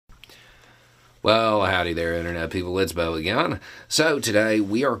Well, howdy there, Internet people. It's Bo again. So today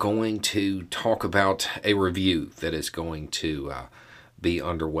we are going to talk about a review that is going to be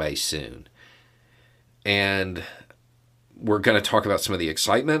underway soon. And we're going to talk about some of the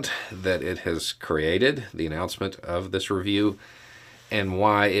excitement that it has created, the announcement of this review, and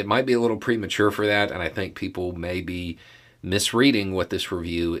why it might be a little premature for that, and I think people may be misreading what this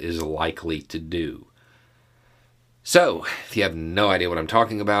review is likely to do. So, if you have no idea what I'm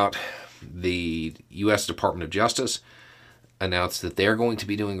talking about, the U.S. Department of Justice announced that they're going to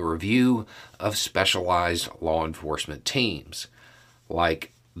be doing a review of specialized law enforcement teams,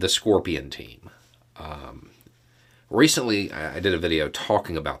 like the Scorpion team. Recently, I did a video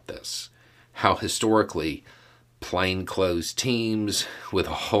talking about this, how historically plainclothes teams with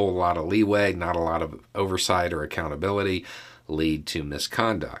a whole lot of leeway, not a lot of oversight or accountability, lead to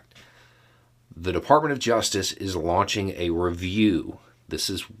misconduct. The Department of Justice is launching a review. This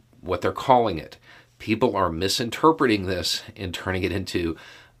is what they're calling it. People are misinterpreting this and turning it into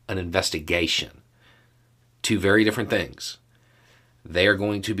an investigation. Two very different things. They are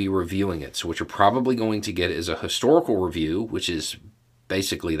going to be reviewing it. So what you're probably going to get is a historical review, which is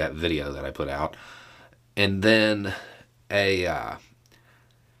basically that video that I put out, and then a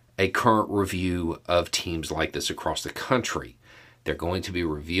current review of teams like this across the country. They're going to be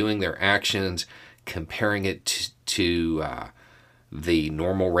reviewing their actions, comparing it to the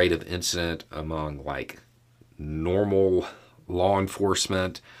normal rate of incident among like normal law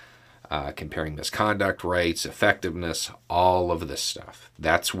enforcement, comparing misconduct rates, effectiveness, all of this stuff.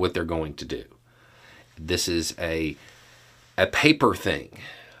 That's what they're going to do. This is a paper thing.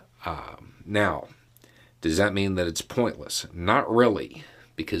 Now, does that mean that it's pointless? Not really,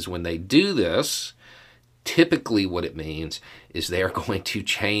 because when they do this, typically what it means is they are going to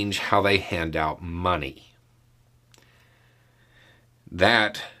change how they hand out money.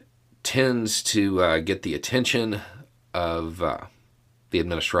 That tends to get the attention of the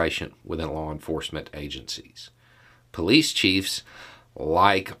administration within law enforcement agencies. Police chiefs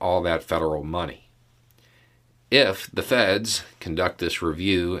like all that federal money. If the feds conduct this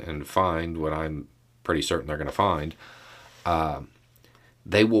review and find what I'm pretty certain they're going to find,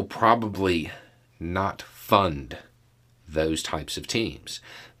 they will probably not fund those types of teams.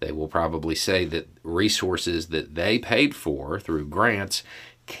 They will probably say that resources that they paid for through grants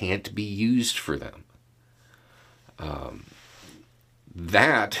can't be used for them.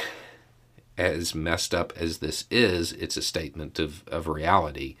 That, as messed up as this is, it's a statement of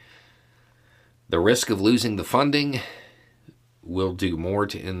reality. The risk of losing the funding will do more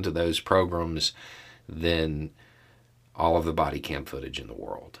to end those programs than all of the body cam footage in the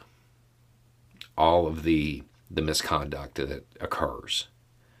world. All of the misconduct that occurs.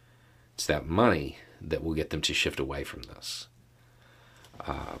 It's that money that will get them to shift away from this.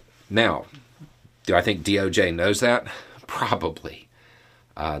 Now, do I think DOJ knows that? Probably.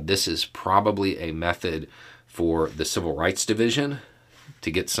 This is probably a method for the Civil Rights Division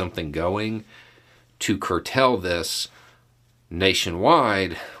to get something going to curtail this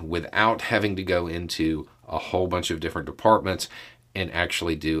nationwide without having to go into a whole bunch of different departments and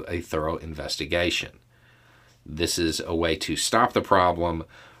actually do a thorough investigation. This is a way to stop the problem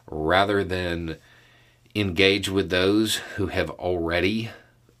rather than engage with those who have already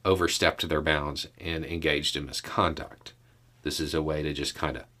overstepped their bounds and engaged in misconduct. This is a way to just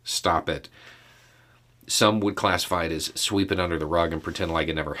kind of stop it. Some would classify it as sweep it under the rug and pretend like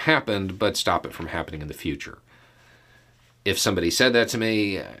it never happened, but stop it from happening in the future. If somebody said that to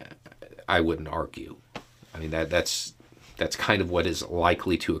me, I wouldn't argue. I mean, that's kind of what is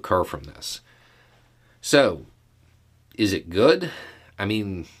likely to occur from this. So, is it good? I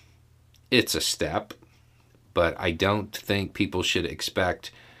mean, it's a step, but I don't think people should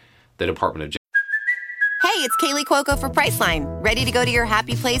expect the Department of Justice. Hey, it's Kaylee Cuoco for Priceline. Ready to go to your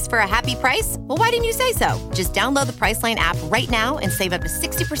happy place for a happy price? Well, why didn't you say so? Just download the Priceline app right now and save up to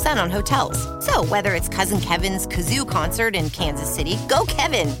 60% on hotels. So whether it's Cousin Kevin's Kazoo Concert in Kansas City, go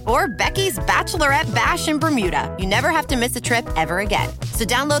Kevin, or Becky's Bachelorette Bash in Bermuda, you never have to miss a trip ever again. So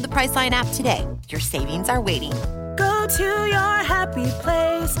download the Priceline app today. Your savings are waiting. Go to your happy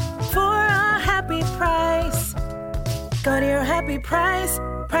place for a happy price. Go to your happy price,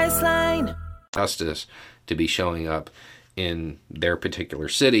 Priceline. Justice to be showing up in their particular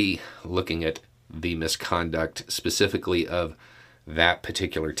city, looking at the misconduct specifically of that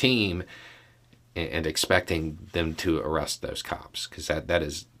particular team and expecting them to arrest those cops, because that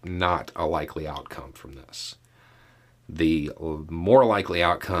is not a likely outcome from this. The more likely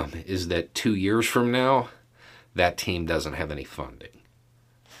outcome is that 2 years from now, that team doesn't have any funding.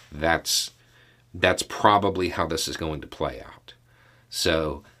 That's probably how this is going to play out.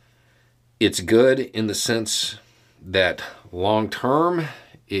 So It's good in the sense that long term,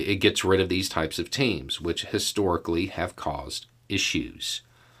 it gets rid of these types of teams, which historically have caused issues.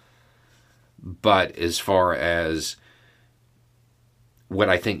 But as far as what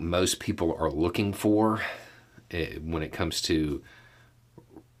I think most people are looking for when it comes to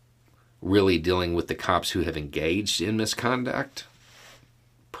really dealing with the cops who have engaged in misconduct,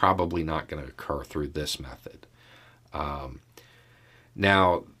 probably not going to occur through this method.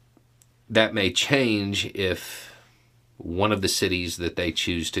 Now, that may change if one of the cities that they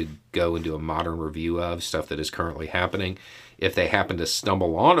choose to go and do a modern review of, stuff that is currently happening, if they happen to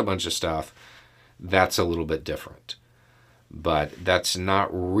stumble on a bunch of stuff, that's a little bit different. But that's not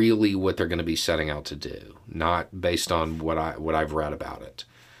really what they're going to be setting out to do, not based on what I've read about it.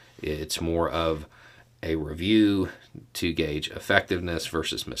 It's more of a review to gauge effectiveness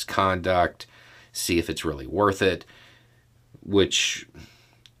versus misconduct, see if it's really worth it, which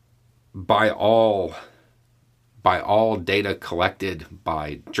by all data collected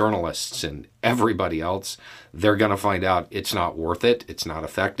by journalists and everybody else, they're going to find out it's not worth it, it's not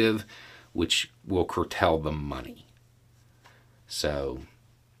effective, which will curtail the money. So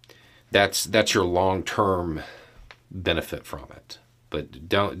that's your long-term benefit from it. But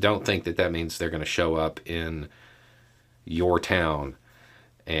don't think that means they're going to show up in your town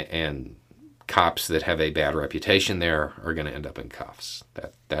and cops that have a bad reputation there are going to end up in cuffs.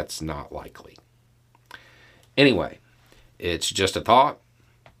 That's not likely. Anyway, it's just a thought.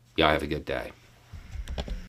 Y'all have a good day.